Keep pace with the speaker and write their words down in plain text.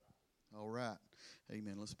All right.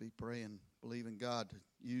 Amen. Let's be praying, believing God to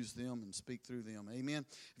use them and speak through them. Amen.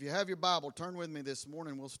 If you have your Bible, turn with me this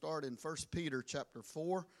morning. We'll start in 1 Peter chapter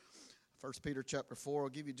 4. 1 Peter chapter 4. I'll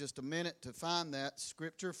give you just a minute to find that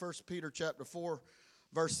scripture. 1 Peter chapter 4,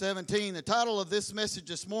 verse 17. The title of this message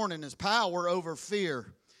this morning is Power Over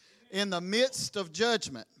Fear in the Midst of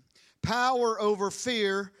Judgment. Power over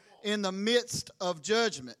fear in the midst of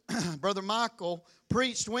judgment. Brother Michael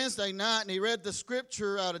preached Wednesday night, and he read the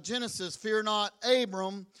scripture out of Genesis, "Fear not,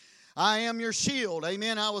 Abram, I am your shield."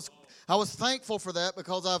 Amen. I was thankful for that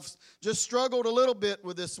because I've just struggled a little bit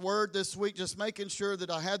with this word this week, just making sure that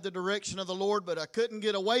I had the direction of the Lord, but I couldn't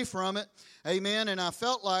get away from it. Amen. And I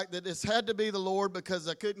felt like that this had to be the Lord because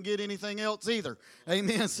I couldn't get anything else either.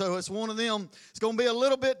 Amen. So it's one of them. It's going to be a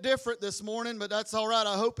little bit different this morning, but that's all right.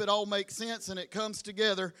 I hope it all makes sense and it comes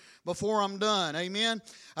together before I'm done. Amen.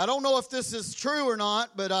 I don't know if this is true or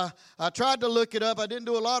not, but I tried to look it up. I didn't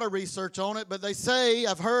do a lot of research on it, but they say,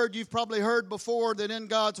 you've probably heard before that in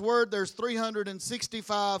God's Word there's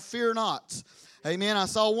 365 fear nots. Amen. I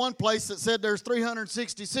saw one place that said there's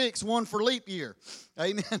 366, one for leap year.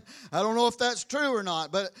 Amen. I don't know if that's true or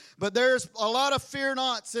not, but there's a lot of fear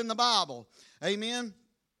nots in the Bible. Amen.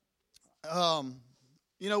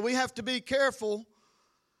 We have to be careful.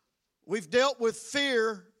 We've dealt with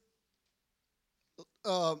fear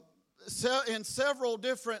in several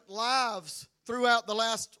different lives throughout the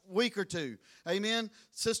last week or two. Amen.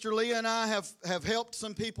 Sister Leah and I have helped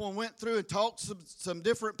some people and went through and talked to some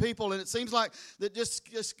different people, and it seems like that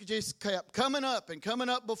just kept coming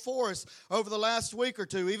up before us over the last week or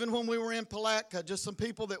two. Even when we were in Palatka, just some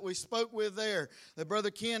people that we spoke with there, that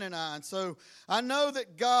Brother Ken and I. And so I know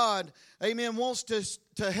that God, amen, wants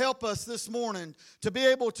to help us this morning to be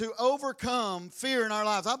able to overcome fear in our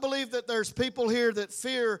lives. I believe that there's people here that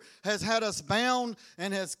fear has had us bound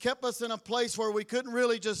and has kept us in a place where we couldn't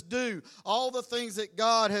really just do all the things that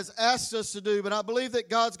God has asked us to do. But I believe that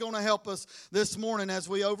God's going to help us this morning as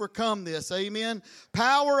we overcome this. Amen.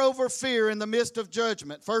 Power over fear in the midst of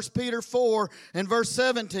judgment. 1 Peter 4 and verse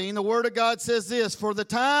 17, the Word of God says this, "For the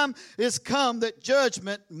time is come that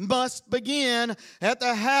judgment must begin at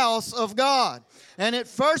the house of God. And it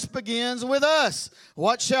first begins with us.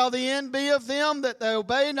 What shall the end be of them that they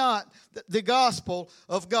obey not the gospel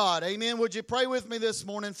of God?" Amen. Would you pray with me this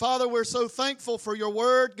morning? Father, we're so thankful for your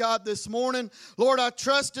word, God, this morning. Lord, I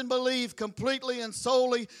trust and believe completely and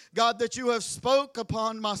solely, God, that you have spoke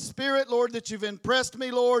upon my spirit, Lord, that you've impressed me,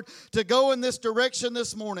 Lord, to go in this direction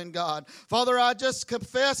this morning, God. Father, I just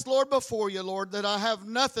confess, Lord, before you, Lord, that I have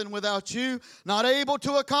nothing without you, not able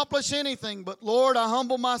to accomplish anything. But, Lord, I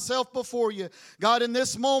humble myself before you, God, in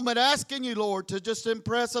this moment, asking you, Lord, to just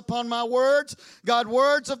impress upon my words, God,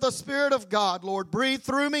 words of the Spirit of God, Lord. Breathe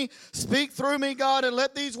through me, speak through me, God, and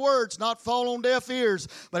let these words not fall on deaf ears.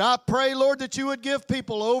 But I pray, Lord, that you would give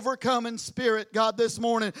people overcoming spirit, God, this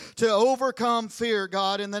morning to overcome fear,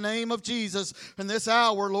 God, in the name of Jesus. In this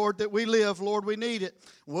hour, Lord, that we live, Lord, we need it.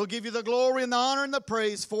 We'll give you the glory and the honor and the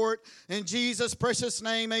praise for it. In Jesus' precious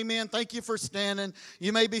name, amen. Thank you for standing.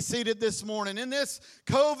 You may be seated this morning. In this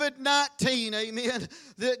COVID-19, amen,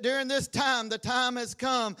 that during this time, the time has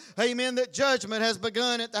come, amen, that judgment has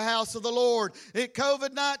begun at the house of the Lord. At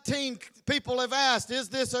COVID-19, people have asked, is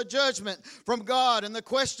this a judgment from God? And the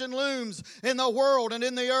question looms in the world and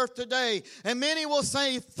in the earth today. And many will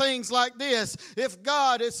say things like this: if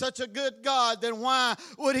God is such a good God, then why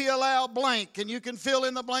would he allow blank? And you can fill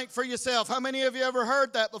in the blank for yourself. How many of you ever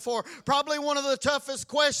heard that before? Probably one of the toughest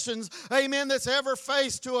questions, amen, that's ever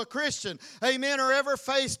faced to a Christian, amen, or ever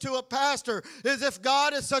faced to a pastor is, if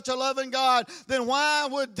God is such a loving God, then why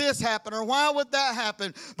would this happen or why would that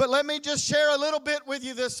happen? But let me just share a little bit with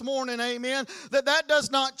you this morning, amen, that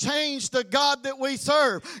does not change the God that we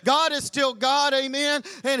serve. God is still God, amen,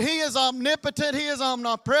 and he is omnipotent, he is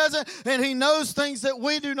omnipresent, and he knows things that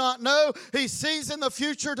we do not know. He sees in the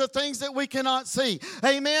future to things that we cannot see.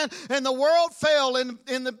 Amen. And the world fell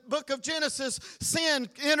in the book of Genesis. Sin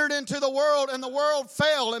entered into the world and the world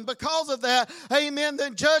fell. And because of that, amen,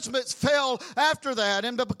 then judgments fell after that.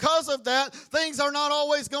 And because of that, things are not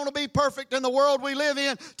always going to be perfect in the world we live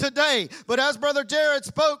in today. But as Brother Jared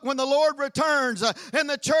spoke, when the Lord returns and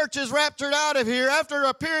the church is raptured out of here after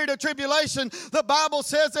a period of tribulation, the Bible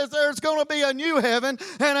says that there's going to be a new heaven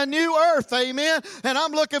and a new earth. Amen. And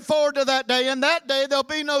I'm looking forward to that day. And that day there'll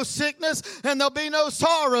be no sickness and there'll be no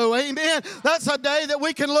sorrow. Amen. That's a day that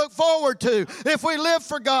we can look forward to. If we live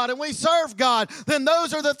for God and we serve God, then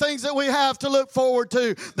those are the things that we have to look forward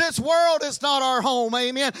to. This world is not our home.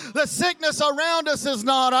 Amen. The sickness around us is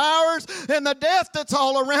not ours, and the death that's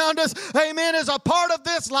all around us, amen, is a part of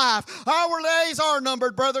this life. Our days are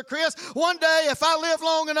numbered, Brother Chris. One day, if I live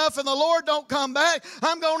long enough and the Lord don't come back,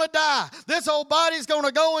 I'm going to die. This old body's going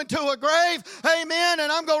to go into a grave, amen,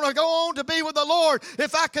 and I'm going to go on to be with the Lord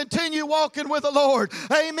if I continue walking with the Lord.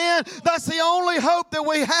 Amen. That's the only hope that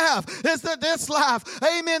we have, is that this life,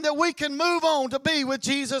 amen, that we can move on to be with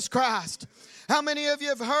Jesus Christ. How many of you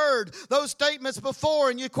have heard those statements before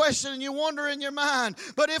and you question and you wonder in your mind?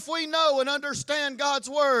 But if we know and understand God's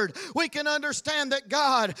Word, we can understand that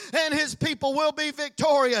God and His people will be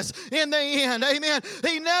victorious in the end. Amen.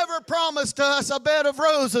 He never promised us a bed of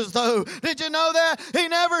roses, though. Did you know that? He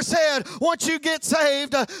never said once you get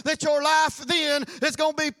saved that your life then is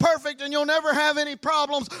going to be perfect and you'll never have any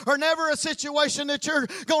problems or never a situation that you're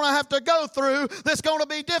going to have to go through that's going to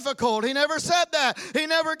be difficult. He never said that. He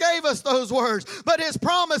never gave us those words. But His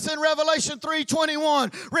promise in Revelation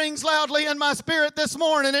 3:21 rings loudly in my spirit this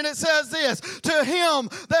morning, and it says this: to him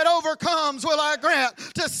that overcomes will I grant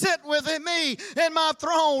to sit with me in my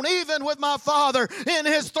throne, even with my Father in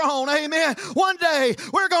His throne. Amen. One day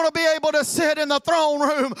we're going to be able to sit in the throne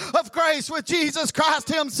room of grace with Jesus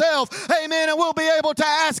Christ Himself. Amen. And we'll be able to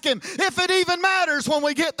ask Him if it even matters when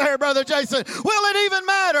we get there, Brother Jason. Will it even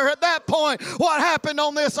matter at that point what happened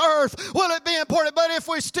on this earth? Will it be important? But if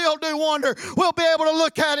we still do wonder, we'll be able to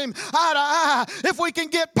look at Him eye to eye. If we can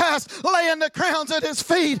get past laying the crowns at His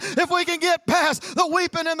feet, if we can get past the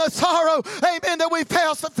weeping and the sorrow, amen, that we've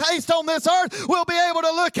faced on this earth, we'll be able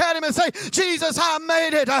to look at Him and say, Jesus, I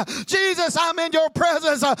made it. Jesus, I'm in your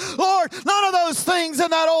presence. Lord, none of those things in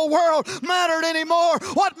that old world mattered anymore.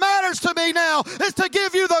 What matters to me now is to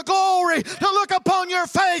give you the glory, to look upon your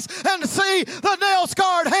face and see the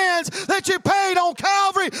nail-scarred hands that you paid on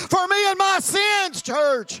Calvary for me and my sins,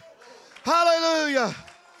 church. Hallelujah.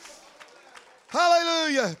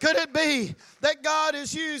 Hallelujah. Could it be that God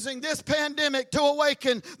is using this pandemic to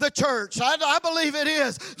awaken the church? I believe it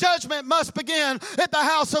is. Judgment must begin at the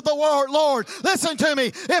house of the Lord. Listen to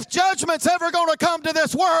me. If judgment's ever going to come to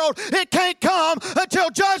this world, it can't come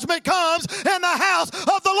until judgment comes in the house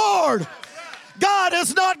of the Lord. God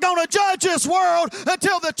is not going to judge this world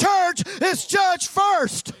until the church is judged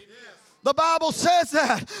first. The Bible says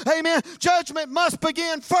that. Amen. Judgment must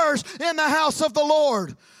begin first in the house of the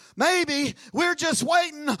Lord. Maybe we're just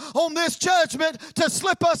waiting on this judgment to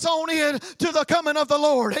slip us on in to the coming of the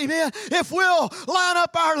Lord. Amen. If we'll line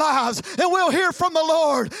up our lives and we'll hear from the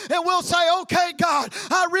Lord and we'll say, okay, God,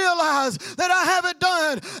 I realize that I haven't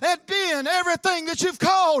done and been everything that you've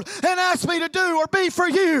called and asked me to do or be for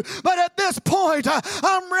you. But at this point,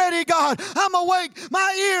 I'm ready, God. I'm awake.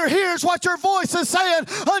 My ear hears what your voice is saying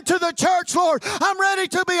unto the church, Lord. I'm ready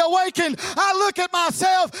to be awakened. I look at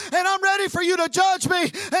myself and I'm ready for you to judge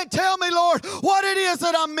me and tell me, Lord, what it is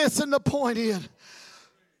that I'm missing the point in,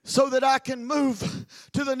 so that I can move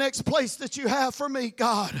to the next place that you have for me,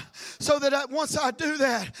 God. So that once I do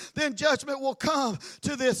that, then judgment will come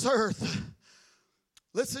to this earth.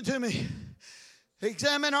 Listen to me.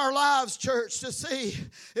 Examine our lives, church, to see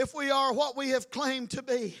if we are what we have claimed to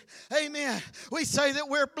be. Amen. We say that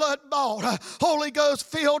we're blood-bought, Holy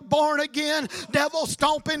Ghost-filled, born-again,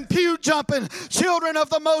 devil-stomping, pew-jumping children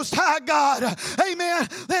of the Most High God. Amen.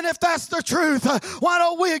 Then if that's the truth, why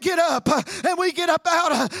don't we get up and we get up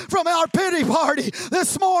out from our pity party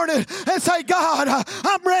this morning and say, God,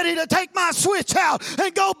 I'm ready to take my switch out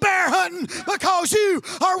and go bear hunting because you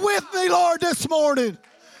are with me, Lord, this morning.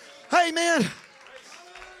 Amen.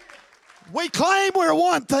 We claim we're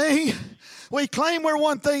one thing. We claim we're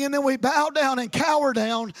one thing, and then we bow down and cower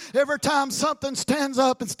down every time something stands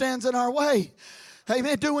up and stands in our way.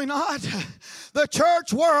 Amen. Do we not? The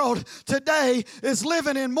church world today is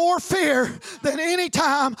living in more fear than any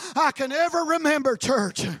time I can ever remember,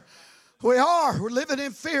 church. We are. We're living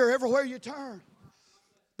in fear everywhere you turn.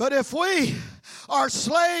 But if we are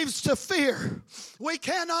slaves to fear, we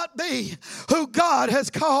cannot be who God has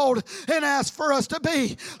called and asked for us to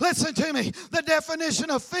be. Listen to me. The definition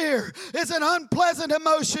of fear is an unpleasant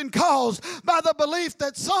emotion caused by the belief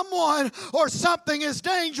that someone or something is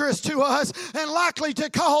dangerous to us and likely to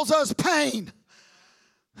cause us pain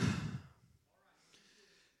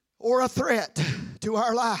or a threat to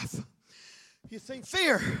our life. You see,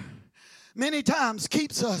 fear many times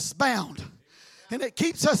keeps us bound. And it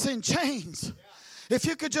keeps us in chains. If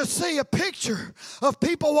you could just see a picture of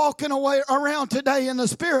people walking away around today in the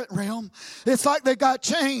spirit realm, it's like they got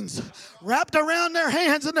chains wrapped around their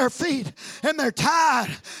hands and their feet, and they're tied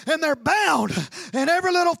and they're bound. And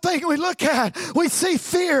every little thing we look at, we see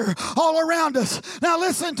fear all around us. Now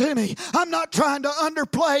listen to me. I'm not trying to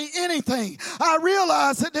underplay anything. I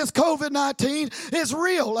realize that this COVID-19 is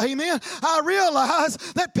real. Amen. I realize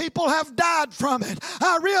that people have died from it.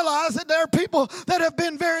 I realize that there are people that have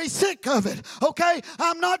been very sick of it. Okay?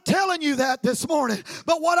 I'm not telling you that this morning.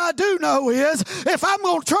 But what I do know is if I'm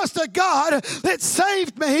going to trust a God that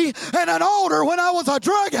saved me at an altar when I was a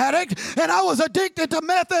drug addict and I was addicted to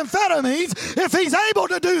methamphetamines, if he's able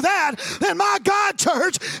to do that, then my God,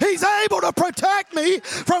 church, he's able to protect me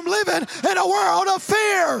from living in a world of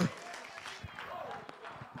fear.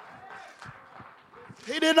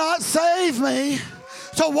 He did not save me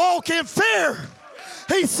to walk in fear.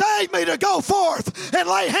 He saved me to go forth and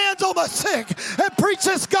lay hands on the sick and preach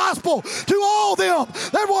this gospel to all them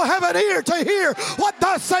that will have an ear to hear what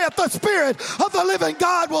thus saith the Spirit of the living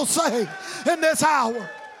God will say in this hour.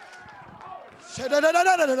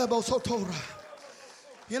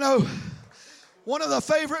 You know, one of the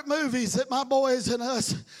favorite movies that my boys and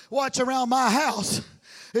us watch around my house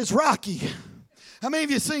is Rocky. How many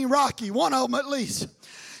of you seen Rocky? One of them at least.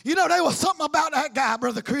 You know, there was something about that guy,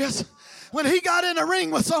 Brother Chris. When he got in the ring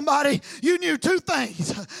with somebody, you knew two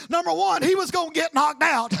things. Number one, he was going to get knocked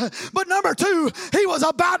out. But number two, he was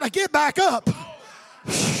about to get back up.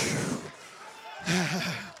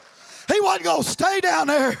 He wasn't going to stay down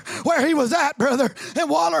there where he was at, brother, and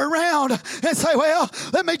waller around and say, well,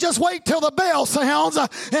 let me just wait till the bell sounds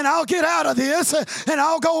and I'll get out of this and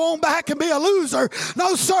I'll go on back and be a loser.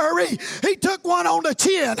 No, sirree. He took one on the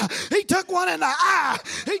chin. He took one in the eye.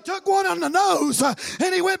 He took one on the nose,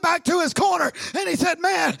 and he went back to his corner and he said,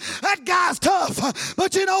 man, that guy's tough.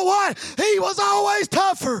 But you know what? He was always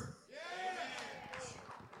tougher.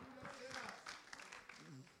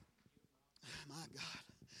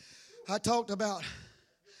 I talked about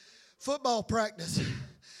football practice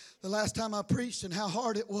the last time I preached and how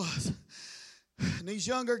hard it was. And these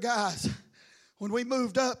younger guys, when we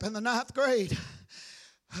moved up in the 9th grade,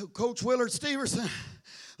 Coach Willard Steverson,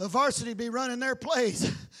 the varsity, be running their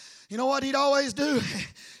plays. You know what he'd always do?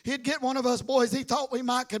 He'd get one of us boys he thought we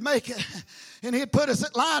might could make it, and he'd put us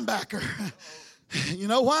at linebacker. You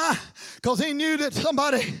know why? Because he knew that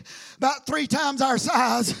somebody about 3 times our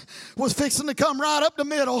size was fixing to come right up the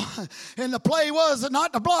middle. And the play was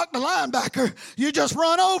not to block the linebacker. You just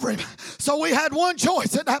run over him. So we had one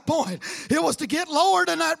choice at that point. It was to get lower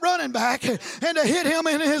than that running back and to hit him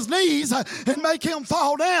in his knees and make him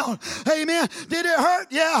fall down. Amen. Did it hurt?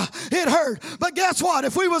 Yeah, it hurt. But guess what?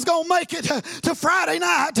 If we was going to make it to Friday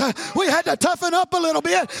night, we had to toughen up a little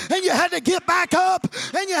bit. And you had to get back up.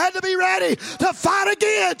 And you had to be ready to fight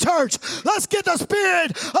again, church. Let's get the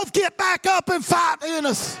spirit of get back up and fight in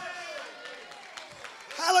us.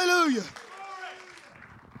 Hallelujah.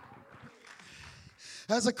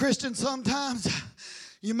 As a Christian, sometimes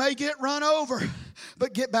you may get run over,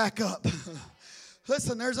 but get back up.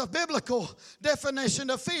 Listen, there's a biblical definition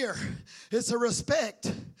of fear. It's a respect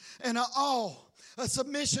and an awe, a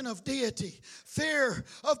submission of deity, fear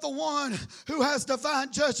of the one who has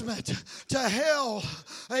divine judgment to hell,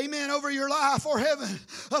 amen, over your life or heaven,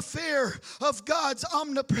 a fear of God's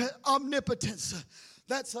omnipotence.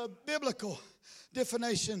 That's a biblical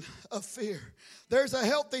definition of fear. There's a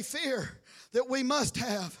healthy fear that we must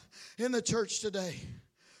have in the church today.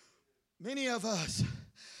 Many of us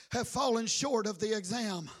have fallen short of the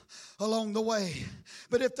exam along the way.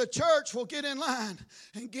 But if the church will get in line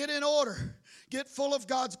and get in order, get full of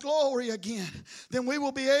God's glory again, then we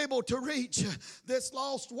will be able to reach this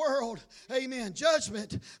lost world. Amen.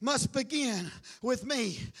 Judgment must begin with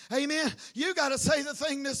me. Amen. You got to say the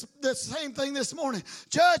same thing this morning.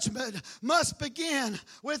 Judgment must begin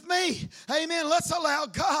with me. Amen. Let's allow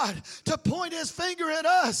God to point his finger at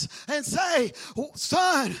us and say,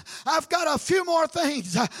 son, I've got a few more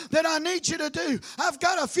things that I need you to do. I've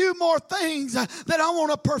got a few more things that I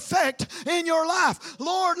want to perfect in your life.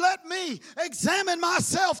 Lord, let me examine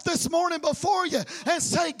myself this morning before you and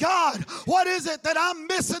say, God, what is it that I'm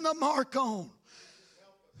missing the mark on?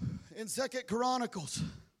 In 2 Chronicles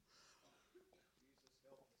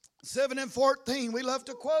 7 and 14, we love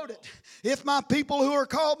to quote it. If my people who are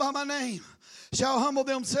called by my name shall humble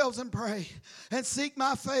themselves and pray and seek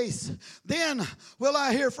my face, then will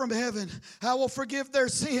I hear from heaven. I will forgive their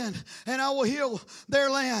sin and I will heal their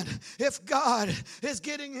land. If God is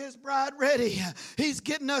getting his bride ready, he's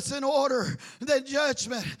getting us in order. The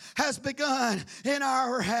judgment has begun in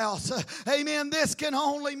our house. Amen. This can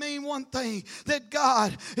only mean one thing, that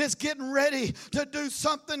God is getting ready to do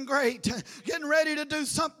something great, getting ready to do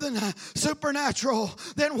something supernatural.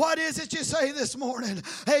 Then what is it you say this morning?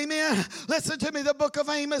 Amen. Listen to me. The book of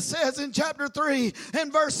Amos says in chapter 3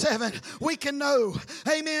 and verse 7, we can know.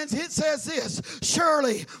 Amen. It says this: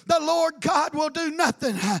 surely the Lord God will do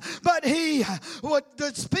nothing, but he would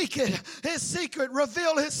speak it, his secret,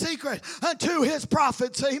 reveal his secret unto his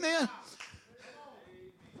prophets. Amen.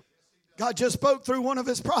 God just spoke through one of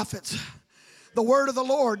his prophets the word of the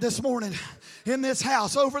Lord this morning in this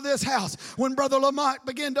house, over this house, when Brother Lamont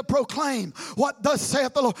began to proclaim what thus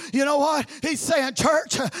saith the Lord. You know what? He's saying,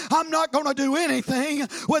 church, I'm not going to do anything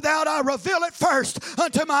without I reveal it first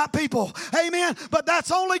unto my people. Amen. But that's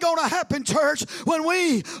only going to happen, church, when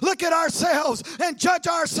we look at ourselves and judge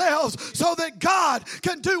ourselves so that God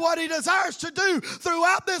can do what he desires to do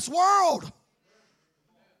throughout this world.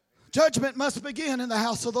 Judgment must begin in the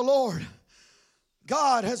house of the Lord.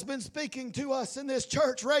 God has been speaking to us in this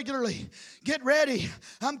church regularly. Get ready.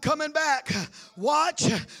 I'm coming back. Watch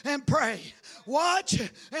and pray. Watch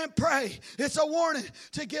and pray. It's a warning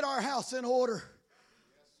to get our house in order.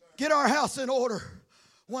 Get our house in order.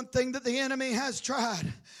 One thing that the enemy has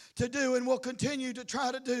tried to do and will continue to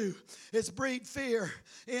try to do is breed fear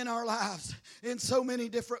in our lives in so many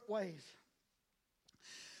different ways.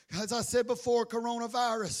 As I said before,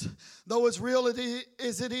 coronavirus, though as real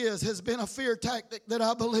as it is, has been a fear tactic that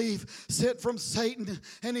I believe sent from Satan,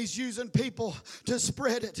 and he's using people to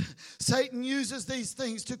spread it. Satan uses these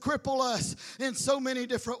things to cripple us in so many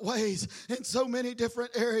different ways, in so many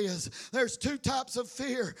different areas. There's two types of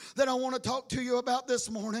fear that I want to talk to you about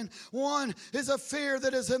this morning. One is a fear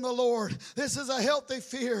that is in the Lord. This is a healthy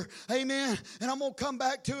fear. Amen. And I'm going to come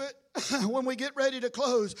back to it when we get ready to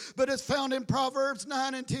close, but it's found in Proverbs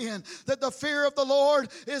 9 and 10 that the fear of the Lord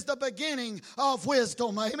is the beginning of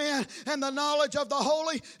wisdom. Amen. And the knowledge of the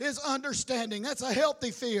holy is understanding. That's a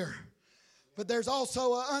healthy fear. But there's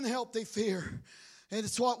also an unhealthy fear. And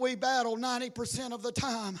it's what we battle 90% of the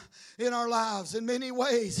time in our lives. In many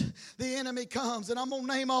ways, the enemy comes. And I'm going to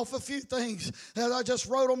name off a few things that I just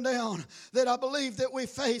wrote them down that I believe that we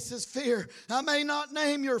face as fear. I may not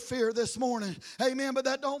name your fear this morning. Amen. But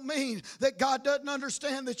that don't mean that God doesn't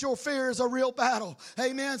understand that your fear is a real battle.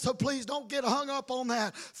 Amen. So please don't get hung up on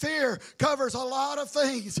that. Fear covers a lot of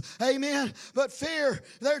things. Amen. But fear,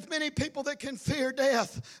 there's many people that can fear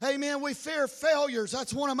death. Amen. We fear failures.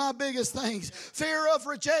 That's one of my biggest things. Fear of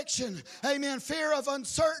rejection. Amen. Fear of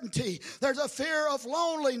uncertainty. There's a fear of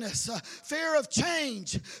loneliness, a fear of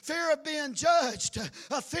change, fear of being judged,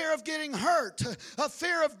 a fear of getting hurt, a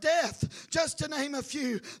fear of death, just to name a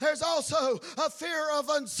few. There's also a fear of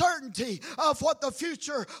uncertainty of what the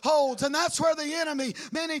future holds. And that's where the enemy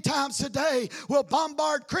many times today will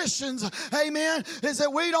bombard Christians. Amen. Is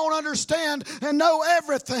that we don't understand and know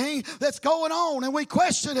everything that's going on and we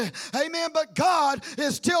question it. Amen. But God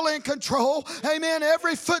is still in control. Amen.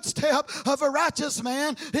 Every footstep of a righteous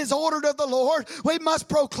man is ordered of the Lord. We must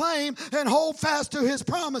proclaim and hold fast to his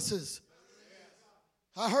promises.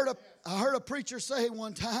 I heard a preacher say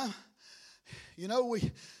one time, you know,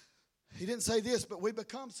 he didn't say this, but we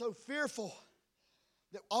become so fearful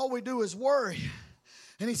that all we do is worry.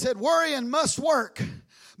 And he said, worrying must work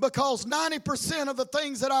because 90% of the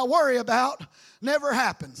things that I worry about never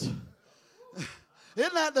happens.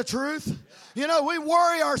 Isn't that the truth? You know, we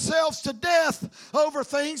worry ourselves to death over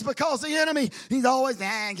things because the enemy, he's always,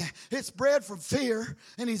 it's bred from fear,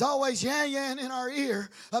 and he's always yang in our ear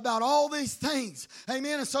about all these things.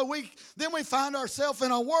 Amen. And so we find ourselves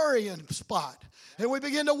in a worrying spot. And we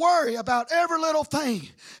begin to worry about every little thing.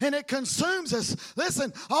 And it consumes us.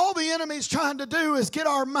 Listen, all the enemy's trying to do is get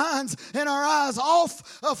our minds and our eyes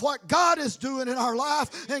off of what God is doing in our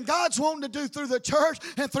life. And God's wanting to do through the church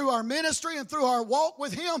and through our ministry and through our walk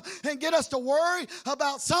with him and get us to worry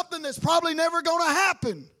about something that's probably never going to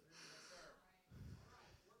happen.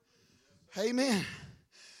 Amen.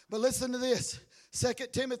 But listen to this. 2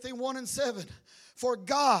 Timothy 1 and 7. For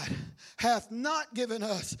God hath not given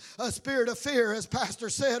us a spirit of fear, as Pastor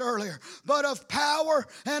said earlier, but of power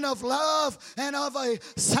and of love and of a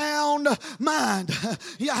sound mind.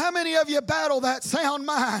 Yeah, how many of you battle that sound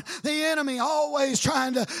mind? The enemy always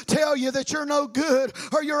trying to tell you that you're no good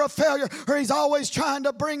or you're a failure, or he's always trying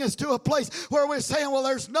to bring us to a place where we're saying, well,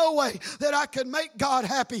 there's no way that I can make God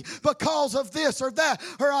happy because of this or that,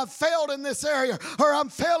 or I've failed in this area, or I'm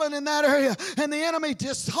failing in that area. And the enemy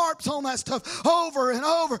just harps on that stuff over and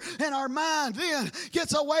over, and our mind then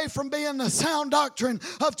gets away from being the sound doctrine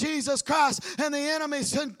of Jesus Christ, and the enemy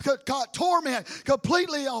got torment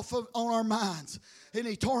completely off on our minds, and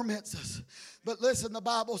he torments us. But listen, the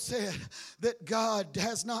Bible said that God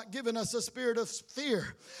has not given us a spirit of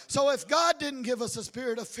fear. So if God didn't give us a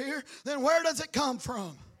spirit of fear, then where does it come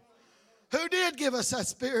from? Who did give us that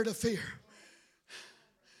spirit of fear?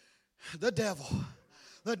 The devil.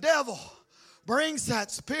 The devil brings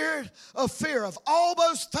that spirit of fear of all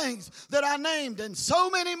those things that I named and so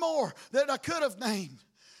many more that I could have named.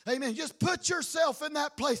 Amen. Just put yourself in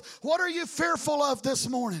that place. What are you fearful of this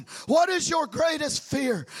morning? What is your greatest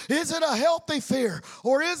fear? Is it a healthy fear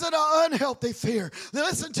or is it an unhealthy fear? Now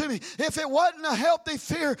listen to me. If it wasn't a healthy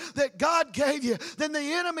fear that God gave you, then the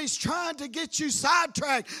enemy's trying to get you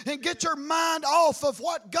sidetracked and get your mind off of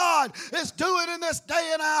what God is doing in this day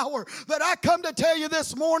and hour. But I come to tell you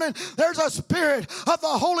this morning, there's a spirit of the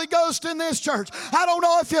Holy Ghost in this church. I don't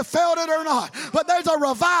know if you felt it or not, but there's a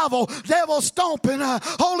revival, devil stomping,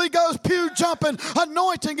 Holy Ghost pew jumping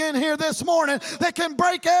anointing in here this morning that can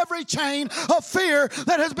break every chain of fear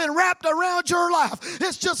that has been wrapped around your life.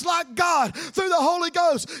 It's just like God through the Holy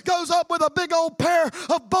Ghost goes up with a big old pair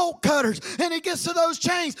of bolt cutters, and he gets to those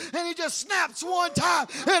chains and he just snaps one time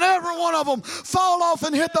and every one of them fall off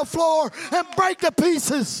and hit the floor and break to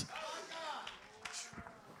pieces.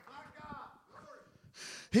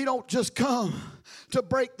 He don't just come to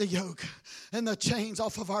break the yoke and the chains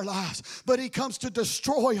off of our lives, but he comes to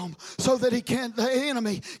destroy them so that the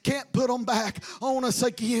enemy can't put them back on us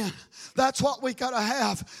again. That's what we got to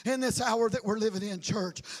have in this hour that we're living in,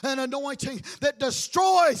 church. An anointing that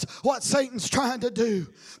destroys what Satan's trying to do,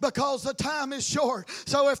 because the time is short.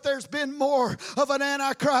 So if there's been more of an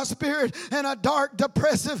antichrist spirit and a dark,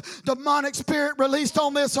 depressive, demonic spirit released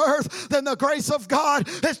on this earth, then the grace of God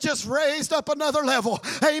has just raised up another level.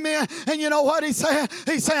 Amen. And you know what he's saying?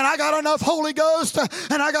 He's saying, I got enough Holy Ghost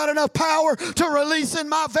and I got enough power to release in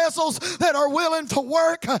my vessels that are willing to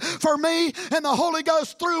work for me and the Holy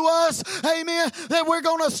Ghost through us. Amen. That we're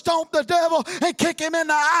going to stomp the devil and kick him in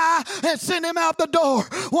the eye and send him out the door.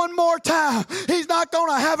 One more time. He's not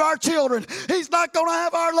going to have our children. He's not going to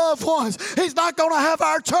have our loved ones. He's not going to have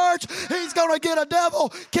our church. He's going to get a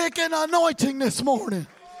devil kicking anointing this morning.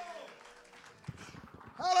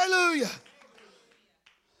 Hallelujah.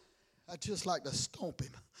 I'd just like to stomp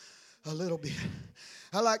him a little bit.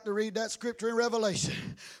 I like to read that scripture in Revelation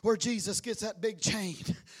where Jesus gets that big chain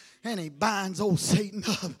and he binds old Satan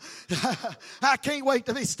up. I can't wait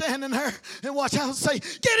to be standing there and watch how say,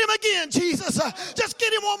 get him again, Jesus. Just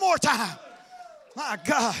get him one more time. My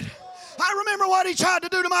God. I remember what he tried to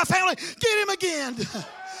do to my family. Get him again.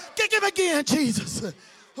 Kick him again, Jesus.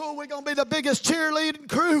 Oh, we're going to be the biggest cheerleading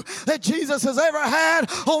crew that Jesus has ever had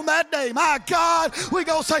on that day. My God, we're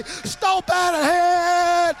going to say, stomp out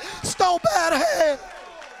ahead. Stomp out ahead.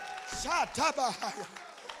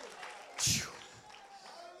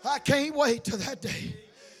 I can't wait to that day.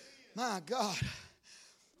 My God.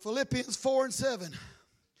 Philippians 4:7.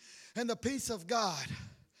 And the peace of God,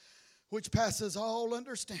 which passes all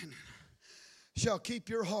understanding, shall keep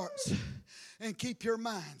your hearts and keep your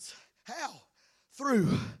minds. How? Through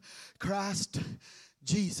Christ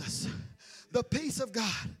Jesus. The peace of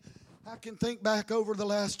God. I can think back over the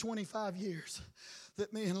last 25 years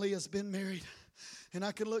that me and Leah's been married, and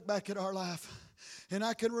I can look back at our life, and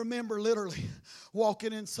I can remember literally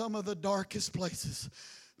walking in some of the darkest places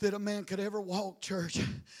that a man could ever walk, church.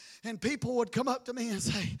 And people would come up to me and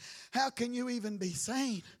say, how can you even be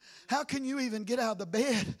sane? How can you even get out of the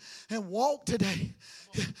bed and walk today?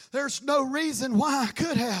 There's no reason why I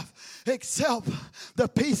could have except the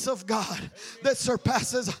peace of God that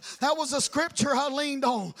surpasses. That was a scripture I leaned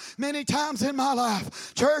on many times in my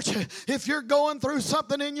life. Church, if you're going through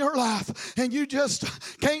something in your life and you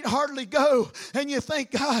just can't hardly go and you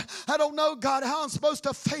think, God, I don't know, God, how I'm supposed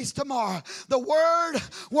to face tomorrow. The Word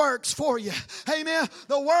works for you. Amen.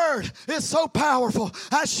 The Word is so powerful.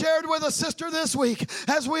 I shared with a sister this week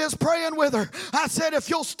as we was praying with her. I said, if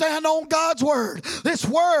you'll stand on God's Word, this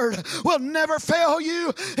Word will never fail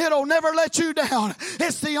you. It'll never let you down.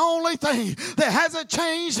 It's the only thing that hasn't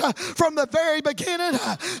changed from the very beginning,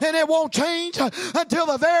 and it won't change until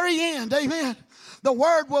the very end. Amen. The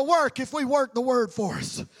Word will work if we work the Word for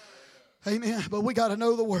us. Amen. But we got to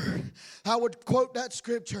know the Word. I would quote that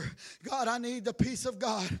scripture. God, I need the peace of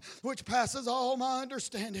God, which passes all my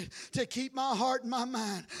understanding, to keep my heart and my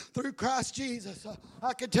mind through Christ Jesus.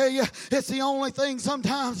 I can tell you, it's the only thing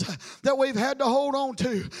sometimes that we've had to hold on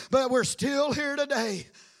to, but we're still here today.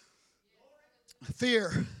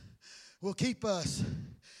 Fear will keep us,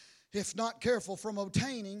 if not careful, from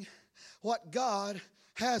obtaining what God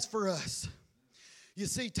has for us. You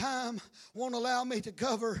see, time won't allow me to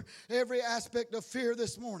cover every aspect of fear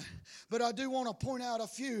this morning. But I do want to point out a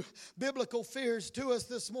few biblical fears to us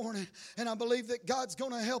this morning. And I believe that God's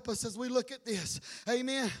going to help us as we look at this.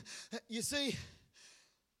 Amen. You see,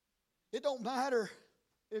 it don't matter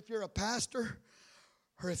if you're a pastor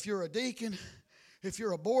or if you're a deacon, if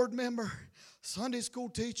you're a board member, Sunday school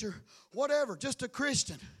teacher, whatever, just a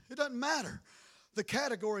Christian. It doesn't matter the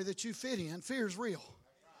category that you fit in. Fear is real.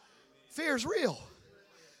 Fear is real.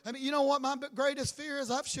 I mean, you know what my greatest fear is?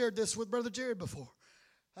 I've shared this with Brother Jerry before.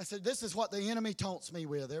 I said, this is what the enemy taunts me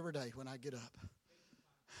with every day when I get up.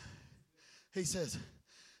 He says,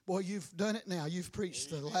 boy, you've done it now. You've preached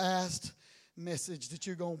the last message that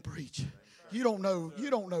you're going to preach. You don't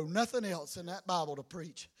know nothing else in that Bible to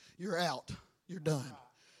preach. You're out. You're done.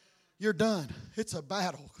 You're done. It's a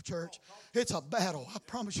battle, church. It's a battle. I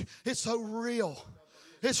promise you. It's so real.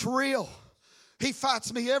 It's real. He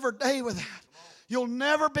fights me every day with that. You'll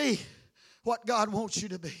never be what God wants you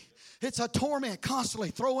to be. It's a torment, constantly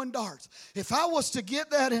throwing darts. If I was to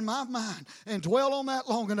get that in my mind and dwell on that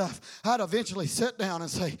long enough, I'd eventually sit down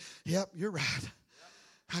and say, yep, you're right.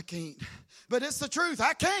 I can't. But it's the truth.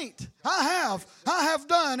 I can't. I have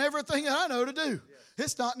done everything that I know to do.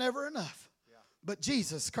 It's not never enough. But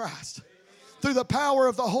Jesus Christ, through the power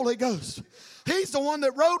of the Holy Ghost, He's the one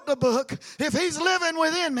that wrote the book. If He's living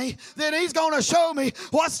within me, then He's going to show me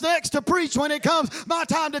what's next to preach when it comes my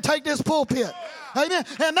time to take this pulpit. Amen.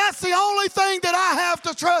 And that's the only thing that I have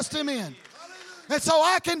to trust Him in. And so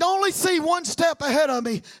I can only see one step ahead of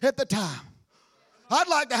me at the time. I'd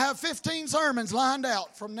like to have 15 sermons lined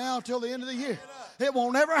out from now till the end of the year. It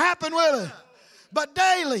won't ever happen, will it? But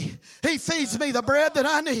daily, He feeds me the bread that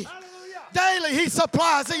I need. Daily, He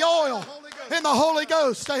supplies the oil in the Holy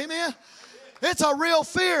Ghost. Amen. It's a real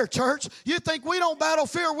fear, church. You think we don't battle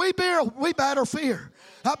fear? We battle fear.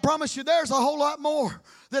 I promise you there's a whole lot more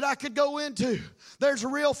that I could go into. There's a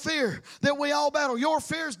real fear that we all battle. Your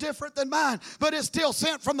fear is different than mine, but it's still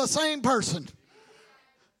sent from the same person.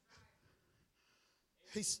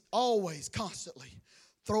 He's always, constantly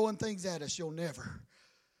throwing things at us you'll never.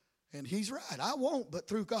 And He's right. I won't, but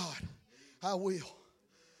through God, I will.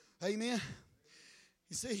 Amen.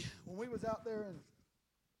 You see, when we was out there in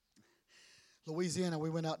Louisiana,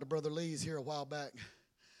 we went out to Brother Lee's here a while back.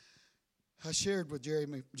 I shared with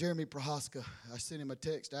Jeremy Prohaska. I sent him a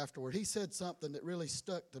text afterward. He said something that really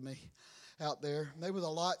stuck to me out there. There was a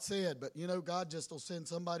lot said, but you know, God just will send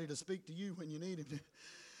somebody to speak to you when you need Him to.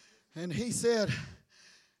 And he said,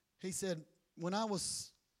 when I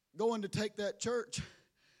was going to take that church,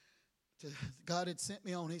 God had sent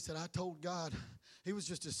me on, he said, I told God, he was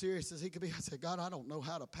just as serious as he could be. I said, God, I don't know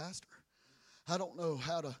how to pastor. I don't know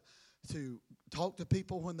how to talk to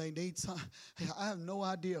people when they need something. I have no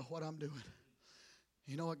idea what I'm doing.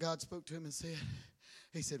 You know what God spoke to him and said?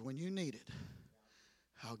 He said, when you need it,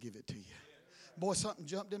 I'll give it to you. Boy, something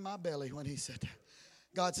jumped in my belly when he said that.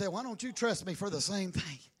 God said, why don't you trust me for the same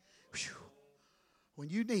thing? Whew. When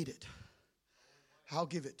you need it, I'll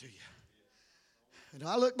give it to you. And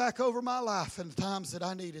I look back over my life and the times that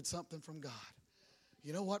I needed something from God.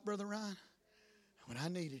 You know what, Brother Ryan? When I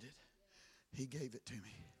needed it, He gave it to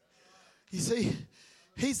me. You see,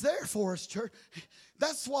 He's there for us, church.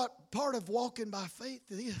 That's what part of walking by faith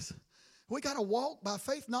is. We got to walk by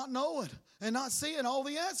faith, not knowing and not seeing all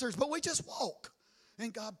the answers, but we just walk.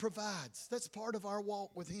 And God provides. That's part of our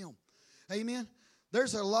walk with Him. Amen.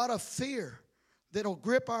 There's a lot of fear that'll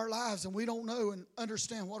grip our lives and we don't know and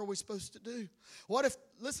understand what are we supposed to do. What if,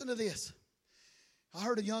 listen to this. I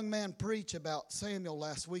heard a young man preach about Samuel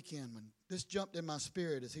last weekend. When this jumped in my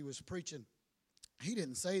spirit as he was preaching. He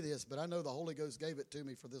didn't say this, but I know the Holy Ghost gave it to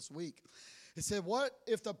me for this week. He said, what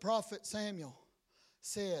if the prophet Samuel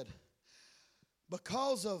said,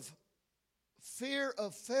 because of fear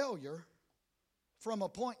of failure from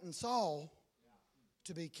appointing Saul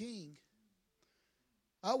to be king,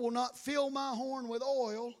 I will not fill my horn with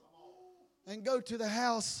oil and go to the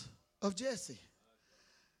house of Jesse.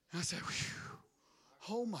 And I said,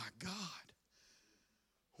 oh my God.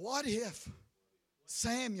 What if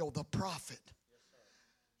Samuel the prophet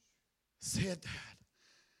said that?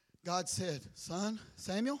 God said, son,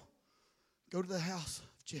 Samuel, go to the house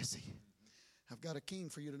of Jesse. I've got a king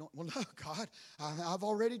for you to know. Well, no, God, I've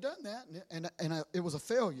already done that, and it was a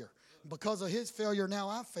failure. Because of his failure, now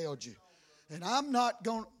I failed you, and I'm not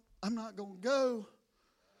going to go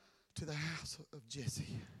to the house of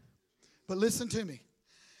Jesse. But listen to me.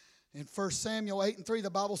 In 1 Samuel 8:3, the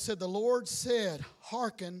Bible said, the Lord said,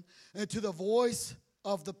 hearken unto the voice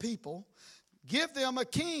of the people, give them a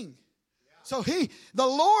king. So the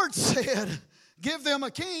Lord said, give them a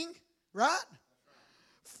king, right?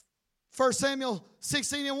 1 Samuel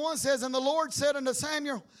 16:1 says, and the Lord said unto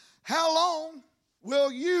Samuel, how long will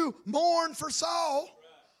you mourn for Saul?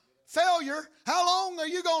 Failure. How long are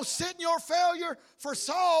you going to sit in your failure for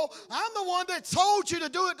Saul? I'm the one that told you to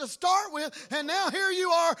do it to start with, and now here you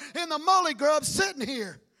are in the mully grub sitting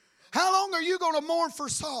here. How long are you going to mourn for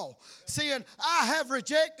Saul? Seeing, I have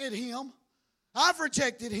rejected him. I've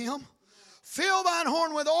rejected him. Fill thine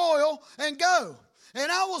horn with oil and go. And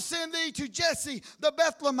I will send thee to Jesse the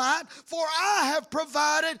Bethlehemite, for I have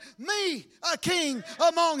provided me a king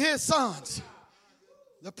among his sons.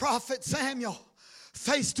 The prophet Samuel,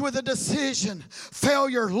 faced with a decision,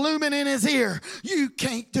 failure looming in his ear. You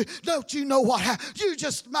can't do, don't you know what happened? You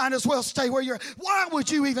just might as well stay where you're at. Why would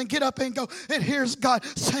you even get up and go? And here's God,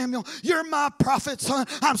 Samuel, you're my prophet, son.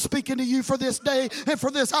 I'm speaking to you for this day and for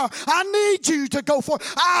this hour. I need you to go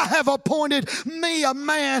forth. I have appointed me a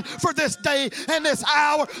man for this day and this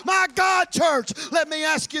hour. My God, church, let me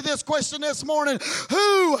ask you this question this morning.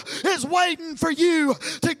 Who is waiting for you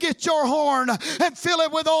to get your horn and fill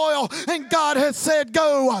it with oil? And God has said,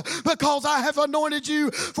 go, because I have anointed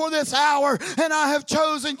you for this hour and I have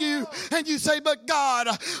chosen you. And you say, but God,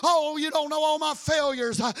 oh, you don't know all my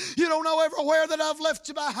failures. You don't know everywhere that I've left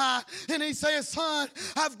you behind. And he says, son,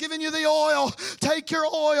 I've given you the oil. Take your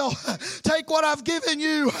oil. Take what I've given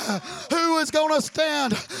you. Who is going to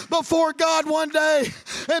stand before God one day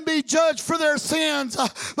and be judged for their sins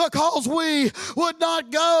because we would not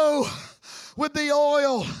go with the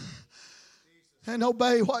oil and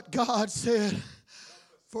obey what God said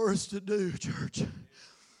for us to do, church?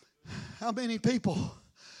 How many people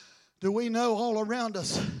do we know all around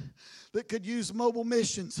us that could use mobile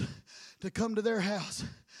missions to come to their house,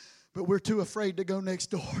 but we're too afraid to go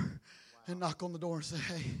next door and knock on the door and say,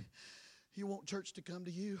 hey, you want church to come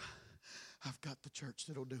to you? I've got the church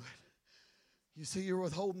that'll do it. You see, you're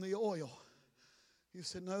withholding the oil. You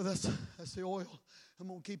said, no, that's the oil. I'm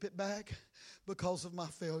going to keep it back because of my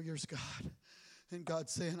failures, God. And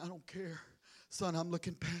God's saying, I don't care. Son, I'm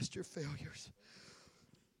looking past your failures.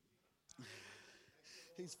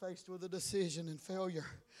 He's faced with a decision, and failure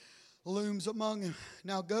looms among him.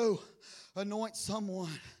 Now go, anoint someone.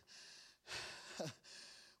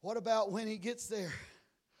 What about when he gets there?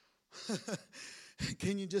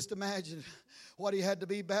 Can you just imagine what he had to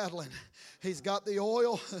be battling? He's got the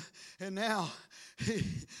oil, and now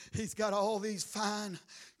he's got all these fine,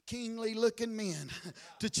 kingly looking men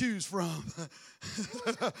to choose from.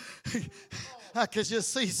 I could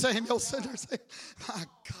just see Samuel sitting there saying, my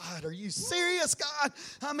God, are you serious, God?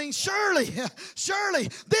 I mean, surely,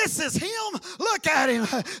 this is him. Look at him.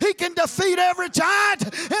 He can defeat every giant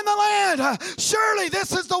in the land. Surely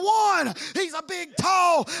this is the one. He's a big,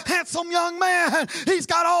 tall, handsome young man. He's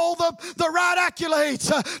got all the right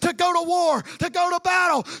accolades to go to war, to go to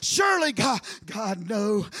battle. Surely, God,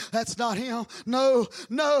 no, that's not him. No.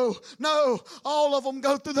 All of them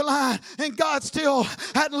go through the line, and God still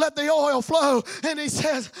hadn't let the oil flow. And he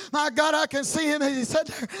says, my God, I can see him. And he said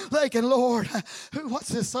there, thinking, Lord, what's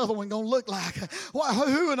this other one going to look like?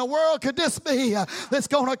 Who in the world could this be that's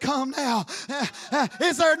going to come now?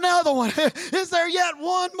 Is there another one? Is there yet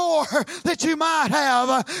one more that you might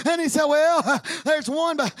have? And he said, well, there's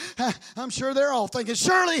one, but I'm sure they're all thinking,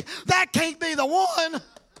 surely that can't be the one.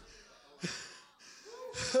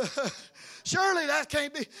 Surely that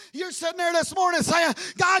can't be. You're sitting there this morning saying,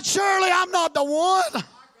 God, surely I'm not the one.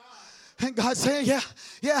 And God's saying,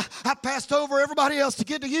 yeah, I passed over everybody else to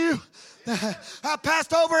get to you. I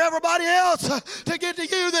passed over everybody else to get to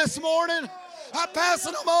you this morning. I'm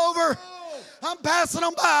passing them over. I'm passing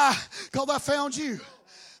them by because I found you.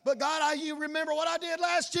 But God, you remember what I did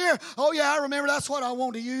last year? Oh, yeah, I remember. That's what I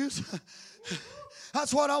want to use.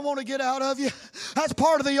 That's what I want to get out of you. That's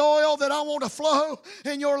part of the oil that I want to flow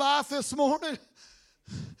in your life this morning.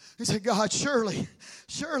 He said, God, surely.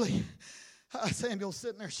 Samuel's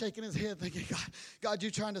sitting there shaking his head thinking, God,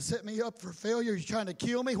 you trying to set me up for failure? You trying to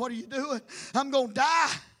kill me? What are you doing? I'm going to die.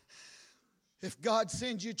 If God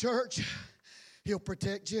sends you church, he'll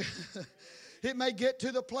protect you. It may get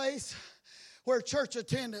to the place where church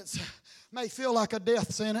attendance may feel like a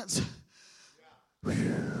death sentence. Did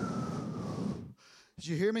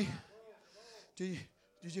you hear me?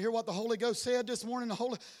 Did you hear what the Holy Ghost said this morning?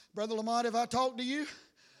 Brother Lamont, have I talked to you?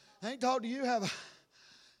 I ain't talked to you, have I?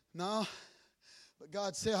 No. But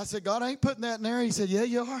God said, I said, God, I ain't putting that in there. He said, yeah,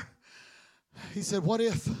 you are. He said, what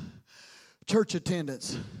if church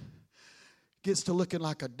attendance gets to looking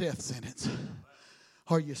like a death sentence?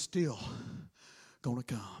 Are you still going to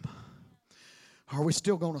come? Are we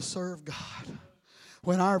still going to serve God?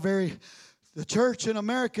 When the church in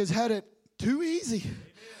America has had it too easy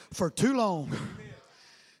for too long.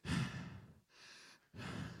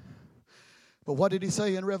 But what did he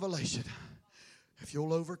say in Revelation? If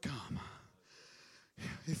you'll overcome.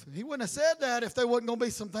 He wouldn't have said that if there wasn't going to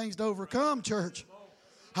be some things to overcome, church.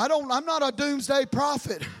 I'm not a doomsday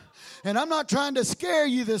prophet. And I'm not trying to scare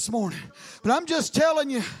you this morning. But I'm just telling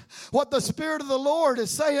you what the Spirit of the Lord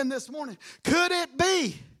is saying this morning. Could it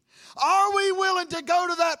be? Are we willing to go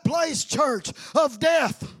to that place, church, of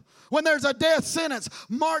death? When there's a death sentence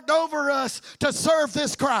marked over us to serve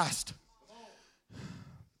this Christ.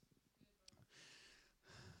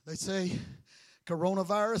 They say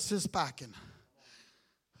coronavirus is spiking.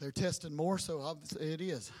 They're testing more, so it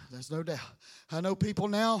is. There's no doubt. I know people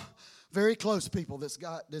now, very close people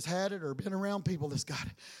that's had it or been around people that's got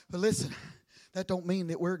it. But listen, that don't mean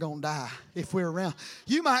that we're going to die if we're around.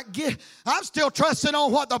 I'm still trusting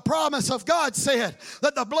on what the promise of God said,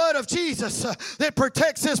 that the blood of Jesus that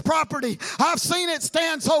protects his property. I've seen it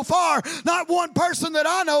stand so far. Not one person that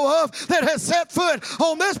I know of that has set foot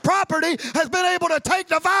on this property has been able to take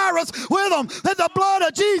the virus with them. That the blood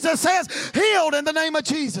of Jesus has healed in the name of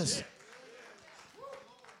Jesus.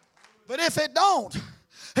 But if it don't,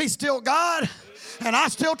 he's still God, and I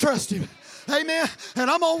still trust him. Amen. And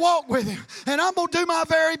I'm going to walk with him. And I'm going to do my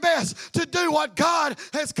very best to do what God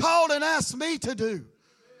has called and asked me to do.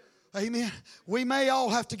 Amen. We may all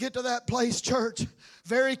have to get to that place, church,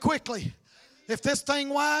 very quickly. If this thing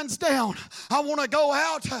winds down, I want to go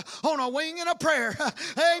out on a wing and a prayer.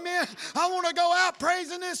 Amen. I want to go out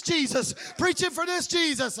praising this Jesus, preaching for this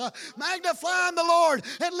Jesus, magnifying the Lord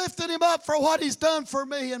and lifting him up for what he's done for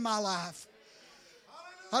me in my life.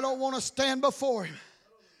 I don't want to stand before him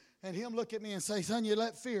and him look at me and say, son, you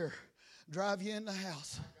let fear drive you in the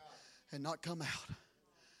house and not come out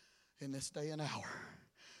in this day and hour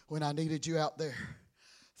when I needed you out there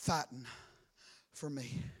fighting for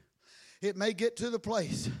me. It may get to the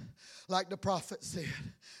place, like the prophet said,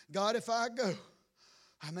 God, if I go,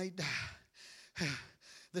 I may die.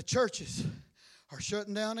 The churches are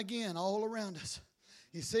shutting down again all around us.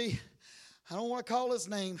 You see, I don't want to call his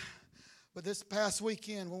name, but this past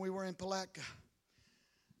weekend when we were in Palatka,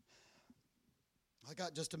 I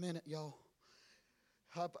got just a minute, y'all.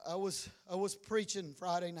 I was preaching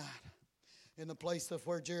Friday night in the place of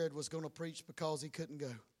where Jared was going to preach because he couldn't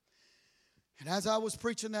go. And as I was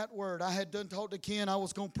preaching that word, I had done talk to Ken. I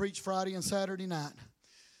was going to preach Friday and Saturday night.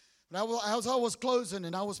 And as I was closing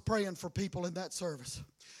and I was praying for people in that service.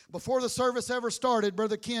 Before the service ever started,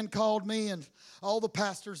 Brother Ken called me and all the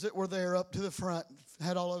pastors that were there up to the front,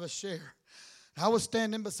 had all of us share. I was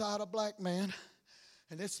standing beside a black man.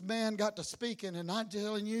 And this man got to speaking, and I'm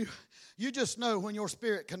telling you, you just know when your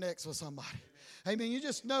spirit connects with somebody. Amen. You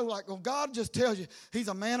just know, like, well, God just tells you he's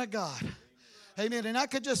a man of God. Amen. And I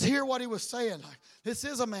could just hear what he was saying. Like, this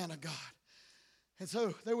is a man of God. And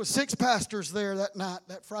so there were 6 pastors there that night,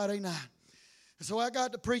 that Friday night. And so I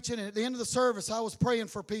got to preaching, and at the end of the service, I was praying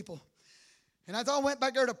for people. And as I went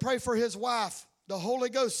back there to pray for his wife, the Holy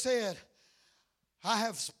Ghost said, the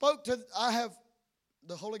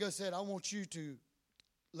Holy Ghost said, I want you to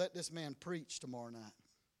let this man preach tomorrow night.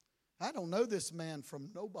 I don't know this man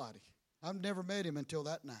from nobody. I've never met him until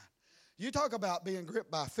that night. You talk about being gripped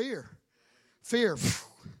by fear. Fear.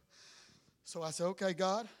 So I said, okay,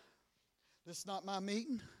 God, this is not my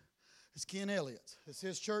meeting. It's Ken Elliott's. It's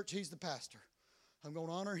his church. He's the pastor. I'm going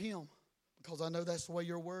to honor him because I know that's the way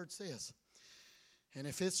your word says. And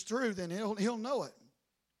if it's true, then he'll know it.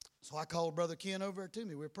 So I called Brother Ken over to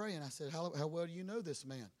me. We were praying. I said, how well do you know this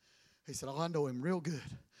man? He said, I know him real good.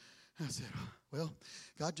 I said, well,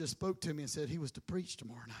 God just spoke to me and said he was to preach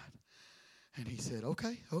tomorrow night. And he said,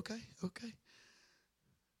 okay.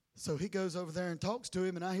 So he goes over there and talks to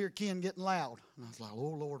him, and I hear Ken getting loud. And I was like,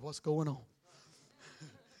 oh, Lord, what's going on?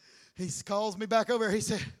 He calls me back over. He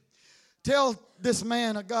said, tell this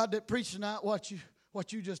man of God that preached tonight what you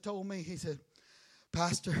just told me. He said,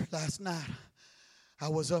 Pastor, last night, I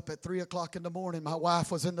was up at 3 o'clock in the morning. My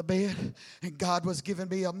wife was in the bed, and God was giving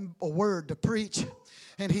me a word to preach.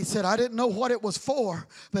 And he said, I didn't know what it was for,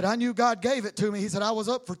 but I knew God gave it to me. He said, I was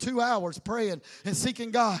up for 2 hours praying and seeking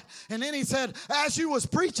God. And then he said, as you was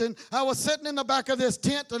preaching, I was sitting in the back of this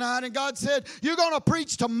tent tonight, and God said, you're going to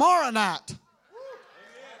preach tomorrow night.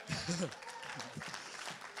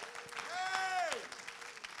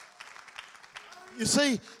 You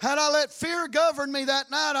see, had I let fear govern me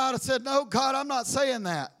that night, I would have said, no, God, I'm not saying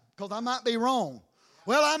that because I might be wrong.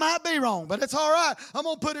 Well, I might be wrong, but it's all right. I'm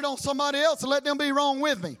going to put it on somebody else and let them be wrong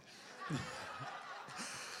with me.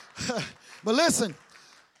 But listen,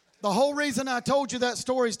 the whole reason I told you that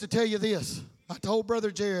story is to tell you this. I told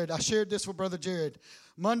Brother Jared, I shared this with Brother Jared.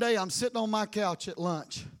 Monday, I'm sitting on my couch at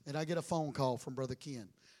lunch, and I get a phone call from Brother Ken.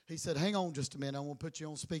 He said, hang on just a minute, I want to put you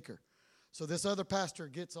on speaker. So this other pastor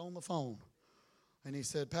gets on the phone, and he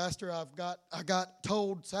said, Pastor, I got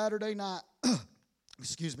told Saturday night,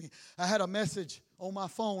 excuse me, I had a message on my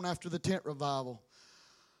phone after the tent revival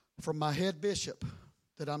from my head bishop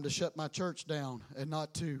that I'm to shut my church down and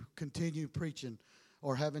not to continue preaching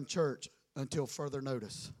or having church until further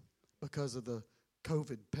notice because of the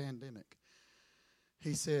COVID pandemic.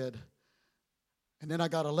 He said, and then I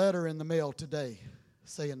got a letter in the mail today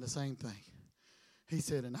saying the same thing. He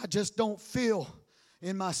said, and I just don't feel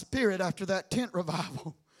in my spirit after that tent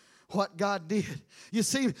revival what God did. You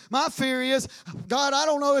see, my fear is, God, I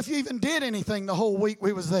don't know if you even did anything the whole week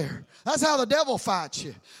we was there. That's how the devil fights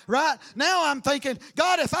you, right? Now I'm thinking,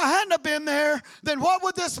 God, if I hadn't have been there, then what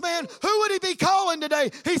would this man, who would he be calling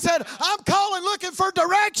today? He said, I'm calling looking for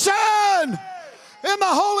direction in the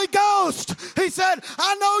Holy Ghost. He said,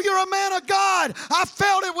 I know you're a man of God. I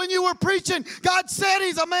felt it when you were preaching. God said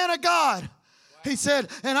he's a man of God. He said,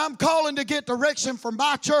 and I'm calling to get direction from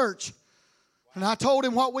my church. And I told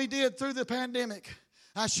him what we did through the pandemic.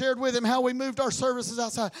 I shared with him how we moved our services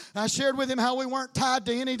outside. I shared with him how we weren't tied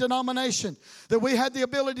to any denomination, that we had the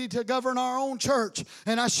ability to govern our own church.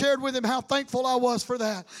 And I shared with him how thankful I was for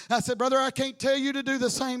that. I said, brother, I can't tell you to do the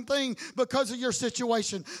same thing because of your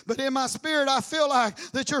situation. But in my spirit, I feel like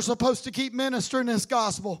that you're supposed to keep ministering this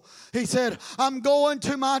gospel. He said, I'm going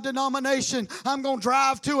to my denomination. I'm going to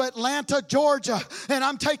drive to Atlanta, Georgia, and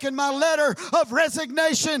I'm taking my letter of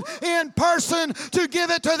resignation in person to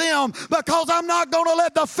give it to them because I'm not going to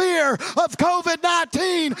let the fear of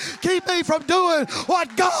COVID-19 keep me from doing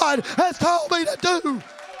what God has told me to do.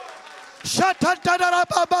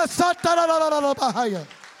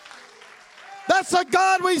 That's the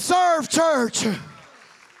God we serve, church.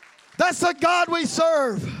 That's the God we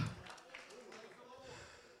serve.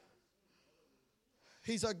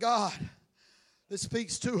 He's a God that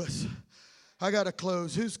speaks to us. I got to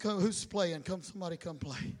close. Who's playing? Somebody come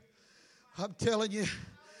play. I'm telling you,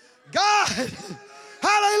 God.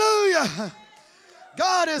 Hallelujah.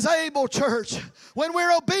 God is able, church, when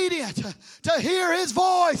we're obedient to hear his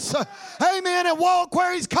voice. Amen. And walk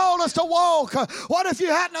where he's called us to walk. What if you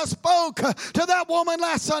hadn't have spoke to that woman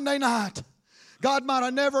last Sunday night? God might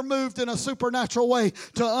have never moved in a supernatural way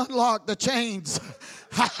to unlock the chains.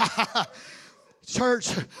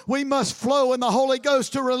 Church, we must flow in the Holy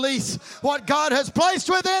Ghost to release what God has placed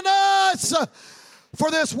within us. For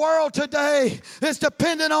this world today is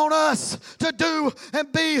dependent on us to do and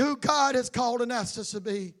be who God has called and asked us to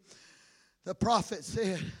be. The prophet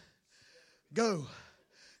said, go.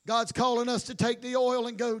 God's calling us to take the oil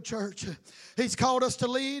and go, church. He's called us to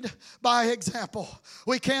lead by example.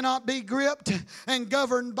 We cannot be gripped and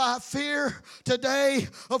governed by fear today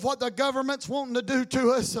of what the government's wanting to do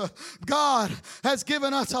to us. God has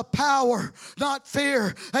given us a power, not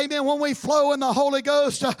fear. Amen. When we flow in the Holy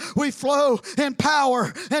Ghost, we flow in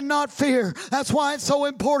power and not fear. That's why it's so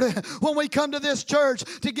important when we come to this church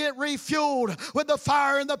to get refueled with the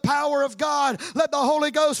fire and the power of God. Let the Holy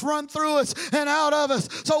Ghost run through us and out of us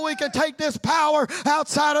so we can take this power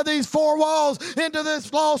outside of these four walls into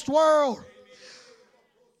this lost world.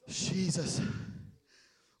 Jesus.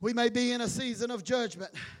 We may be in a season of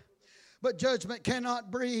judgment, but judgment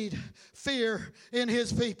cannot breed fear in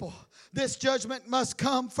his people. This judgment must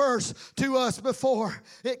come first to us before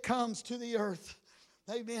it comes to the earth.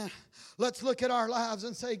 Amen. Let's look at our lives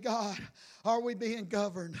and say, God, are we being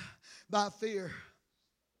governed by fear?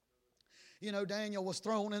 You know, Daniel was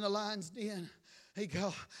thrown in the lion's den.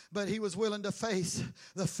 But he was willing to face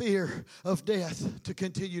the fear of death to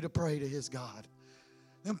continue to pray to his God.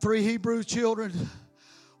 Them 3 Hebrew children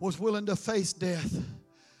was willing to face death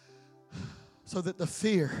so that the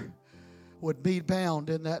fear would be bound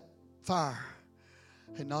in that fire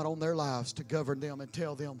and not on their lives to govern them and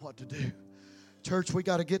tell them what to do. Church, we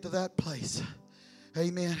got to get to that place.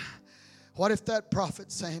 Amen. What if that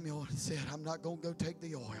prophet Samuel said, I'm not going to go take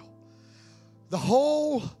the oil? The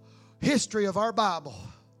whole history of our Bible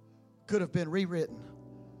could have been rewritten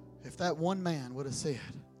if that one man would have said,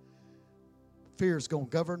 fear is going to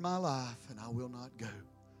govern my life and I will not go.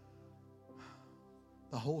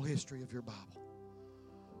 The whole history of your Bible.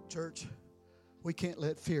 Church, we can't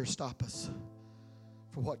let fear stop us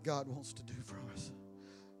for what God wants to do for us.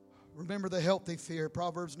 Remember the healthy fear.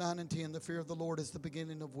 Proverbs 9 and 10, the fear of the Lord is the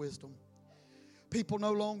beginning of wisdom. People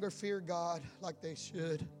no longer fear God like they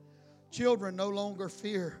should. Children no longer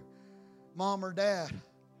fear mom or dad.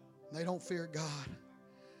 They don't fear God.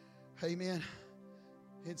 Amen.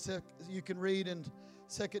 You can read in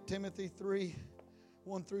 2 Timothy 3,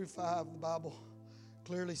 1 through 5, the Bible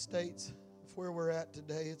clearly states where we're at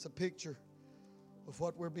today. It's a picture of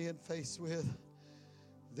what we're being faced with.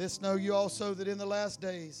 This know you also, that in the last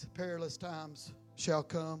days perilous times shall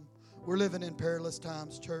come. We're living in perilous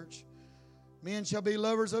times, church. Men shall be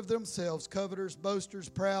lovers of themselves, coveters, boasters,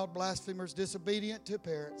 proud, blasphemers, disobedient to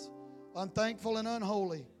parents, unthankful and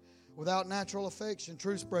unholy, without natural affection,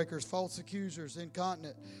 truce breakers, false accusers,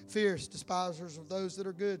 incontinent, fierce, despisers of those that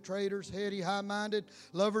are good, traitors, heady, high-minded,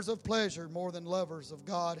 lovers of pleasure more than lovers of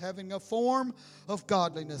God, having a form of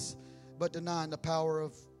godliness, but denying the power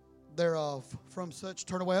thereof. From such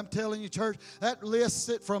turn away. I'm telling you, church, that lists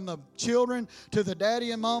it from the children to the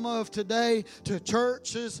daddy and mama of today, to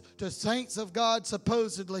churches, to saints of God,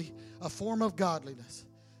 supposedly a form of godliness.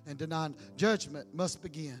 And denying judgment must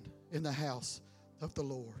begin in the house of the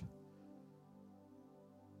Lord.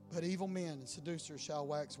 But evil men and seducers shall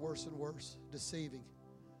wax worse and worse, deceiving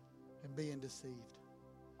and being deceived.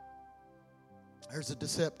 There's a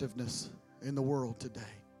deceptiveness in the world today.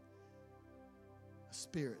 A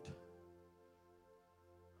spirit.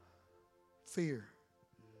 Fear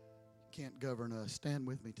can't govern us. Stand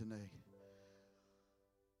with me today.